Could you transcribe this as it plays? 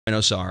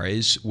Buenos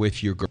Aires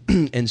with your girl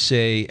and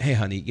say, hey,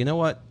 honey, you know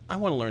what? I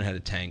want to learn how to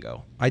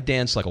tango. I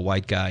dance like a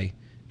white guy,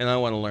 and I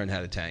want to learn how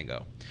to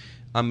tango.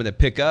 I'm going to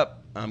pick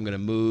up. I'm going to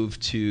move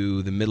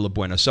to the middle of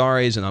Buenos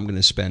Aires, and I'm going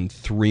to spend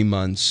 3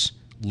 months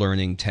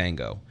learning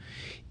tango.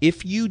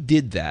 If you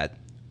did that,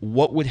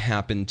 what would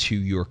happen to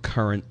your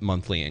current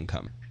monthly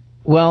income?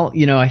 Well,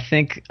 I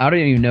think I don't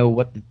even know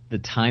what the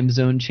time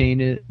zone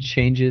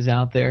changes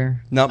out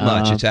there. Not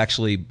much. It's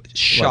actually What, 2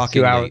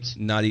 shockingly hours?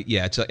 not.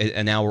 Yeah, it's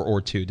an hour or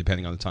two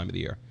depending on the time of the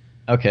year.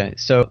 Okay,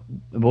 so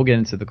we'll get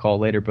into the call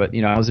later, but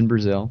I was in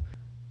Brazil,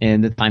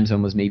 and the time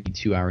zone was maybe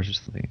 2 hours or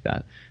something like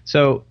that.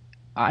 So,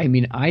 I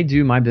mean, I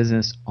do my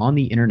business on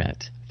the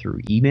internet through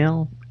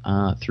email,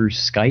 through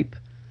Skype,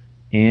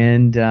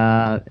 and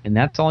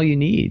that's all you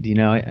need.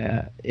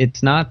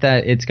 It's not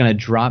that it's going to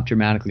drop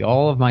dramatically.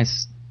 All of my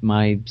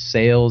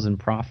sales and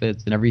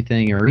profits and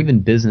everything, or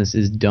even business,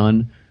 is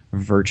done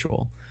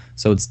virtual.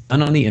 So it's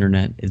done on the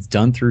internet. It's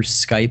done through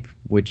Skype,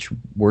 which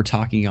we're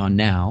talking on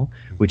now,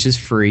 which is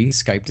free,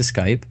 Skype to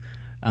Skype.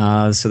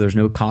 So there's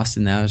no cost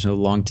in that. There's no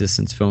long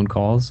distance phone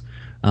calls.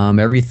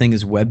 Everything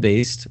is web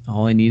based.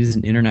 All I need is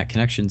an internet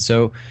connection.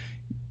 So,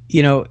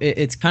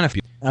 it's kind of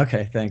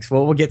okay. Thanks.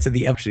 Well, we'll get to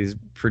the actually is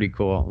pretty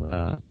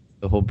cool.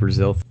 The whole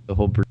Brazil,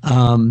 but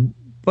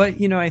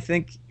I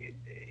think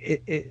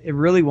it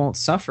really won't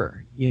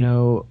suffer.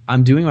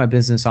 I'm doing my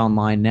business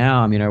online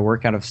now. I mean, I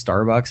work out of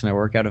Starbucks and I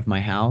work out of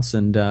my house,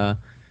 and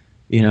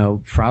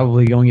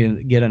probably going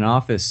to get an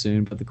office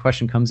soon. But the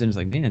question comes in is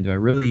like, man, do I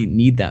really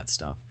need that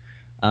stuff,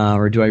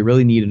 or do I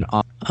really need an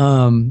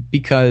office?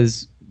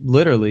 Because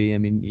literally, I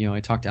mean, I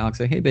talked to Alex,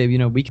 like, hey, babe,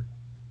 we can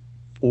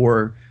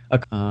or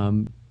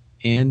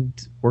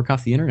and work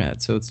off the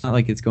internet. So it's not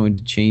like it's going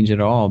to change at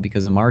all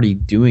because I'm already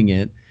doing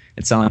it.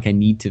 It's not like I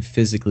need to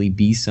physically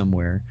be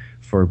somewhere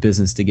for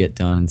business to get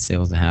done and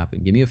sales to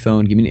happen. Give me a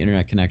phone, give me an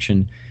internet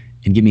connection,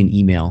 and give me an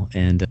email,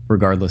 and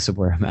regardless of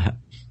where I'm at.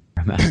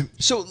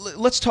 So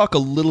let's talk a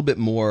little bit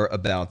more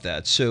about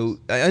that. So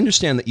I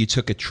understand that you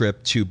took a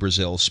trip to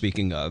Brazil,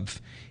 speaking of,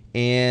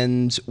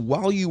 and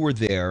while you were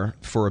there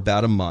for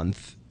about a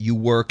month, you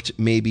worked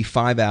maybe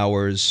 5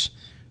 hours,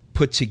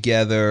 put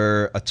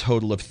together a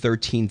total of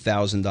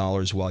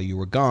 $13,000 while you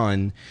were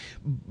gone.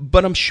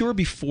 But I'm sure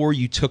before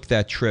you took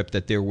that trip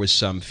that there was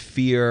some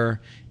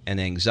fear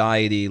and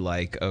anxiety,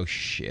 like, oh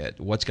shit,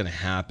 what's going to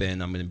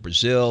happen? I'm in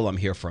Brazil. I'm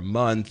here for a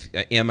month.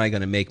 Am I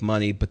going to make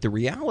money? But the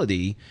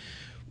reality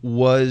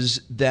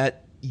was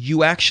that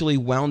you actually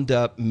wound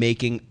up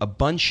making a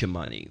bunch of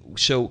money.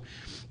 So,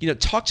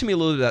 talk to me a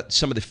little bit about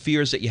some of the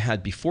fears that you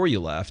had before you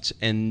left,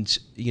 and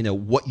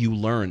what you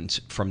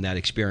learned from that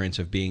experience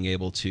of being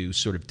able to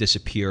sort of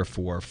disappear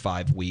for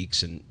 5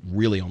 weeks and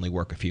really only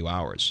work a few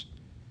hours.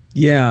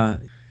 Yeah.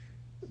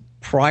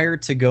 Prior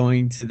to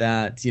going to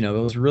that, it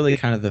was really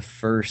kind of the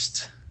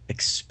first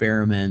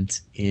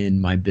experiment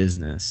in my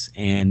business.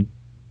 And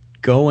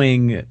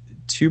going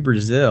to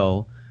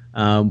Brazil,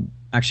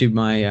 actually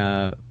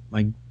my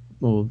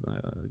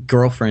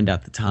girlfriend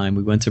at the time,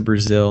 we went to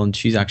Brazil, and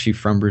she's actually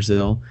from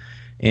Brazil.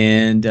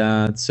 And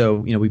so,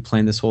 we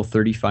planned this whole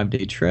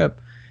 35-day trip.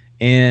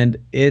 And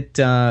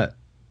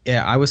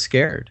I was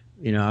scared.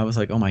 I was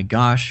like, oh my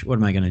gosh, what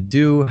am I going to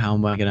do? How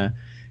am I going to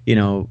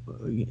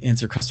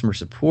answer customer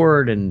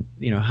support, and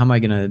how am I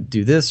going to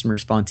do this and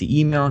respond to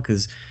email,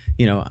 because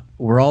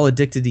we're all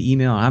addicted to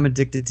email. I'm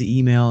addicted to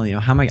email.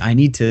 How am I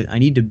need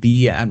to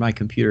be at my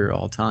computer at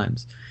all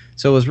times.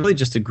 So it was really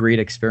just a great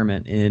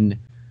experiment in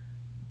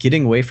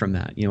getting away from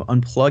that,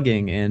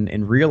 unplugging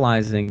and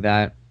realizing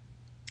that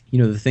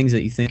the things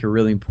that you think are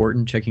really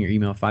important, checking your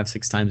email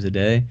 5-6 times a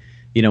day,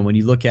 when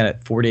you look at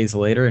it 4 days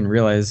later and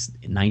realize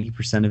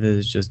 90% of it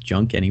is just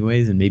junk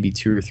anyways, and maybe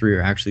 2 or 3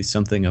 are actually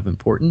something of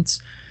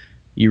importance,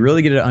 you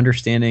really get an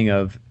understanding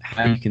of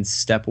how you can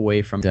step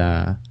away from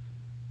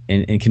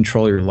and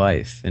control your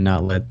life and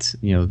not let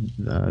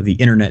the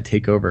internet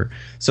take over.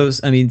 So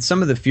I mean,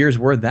 some of the fears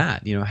were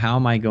that how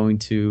am I going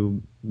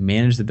to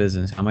manage the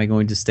business? How am I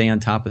going to stay on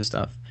top of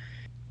stuff?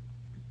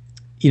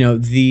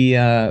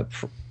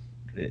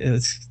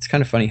 It's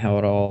kind of funny how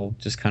it all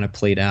just kind of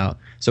played out.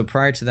 So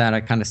prior to that,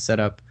 I kind of set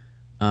up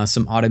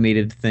some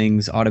automated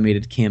things,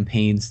 automated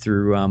campaigns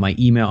through my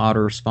email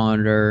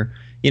autoresponder,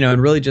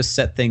 and really just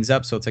set things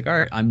up. So it's like, all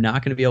right, I'm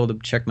not going to be able to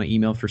check my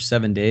email for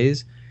 7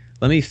 days.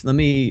 Let me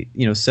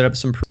set up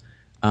some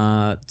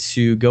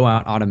to go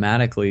out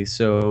automatically,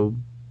 so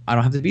I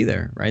don't have to be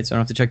there, right? So I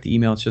don't have to check the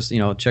email. It's just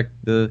check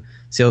the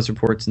sales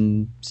reports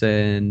and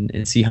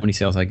see how many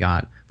sales I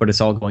got, but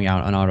it's all going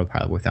out on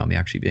autopilot without me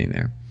actually being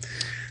there.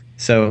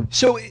 So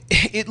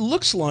it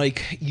looks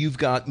like you've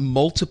got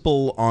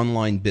multiple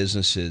online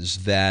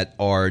businesses that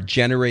are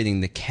generating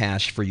the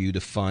cash for you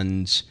to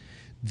fund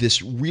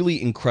this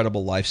really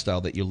incredible lifestyle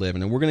that you live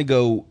in. And we're going to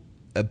go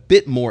a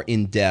bit more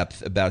in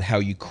depth about how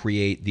you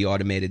create the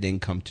automated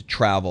income to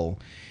travel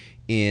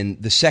in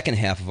the second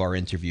half of our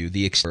interview,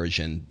 the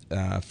excursion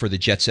for the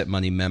Jet Set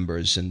Money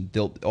members, and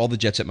all the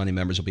Jet Set Money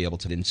members will be able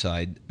to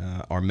inside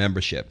our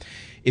membership.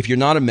 If you're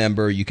not a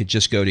member, you could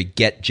just go to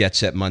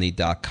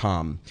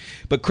getjetsetmoney.com.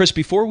 But Chris,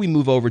 before we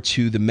move over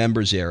to the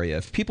members area,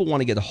 if people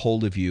want to get a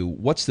hold of you,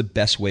 what's the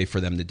best way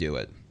for them to do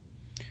it?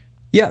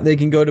 Yeah, they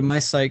can go to my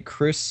site,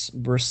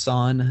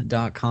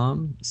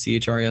 chrisbrisson.com,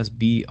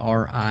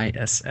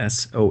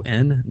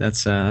 ChrisBrisson.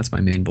 That's my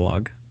main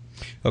blog.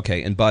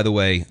 Okay, and by the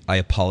way, I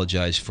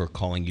apologize for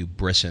calling you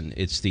Brisson.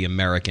 It's the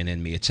American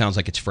in me. It sounds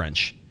like it's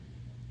French.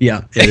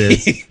 Yeah, it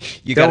is.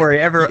 Don't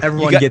worry,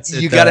 everyone gets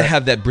it. You got to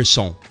have that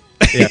Brisson.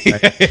 Yeah,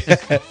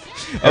 right.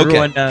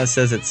 Everyone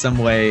says it some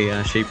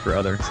way, shape, or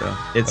other, so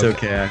it's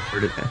okay. I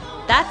heard it.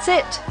 That's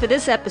it for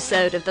this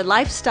episode of the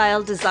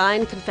Lifestyle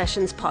Design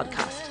Confessions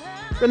podcast.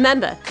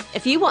 Remember,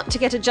 if you want to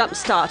get a jump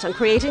start on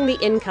creating the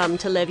income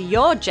to live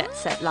your jet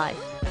set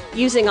life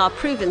using our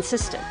proven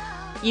system,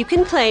 you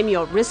can claim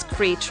your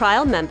risk-free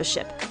trial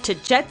membership to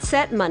Jet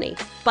Set Money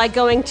by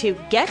going to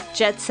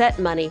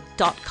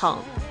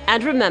getjetsetmoney.com.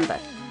 And remember,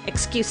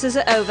 excuses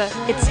are over.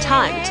 It's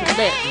time to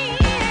live.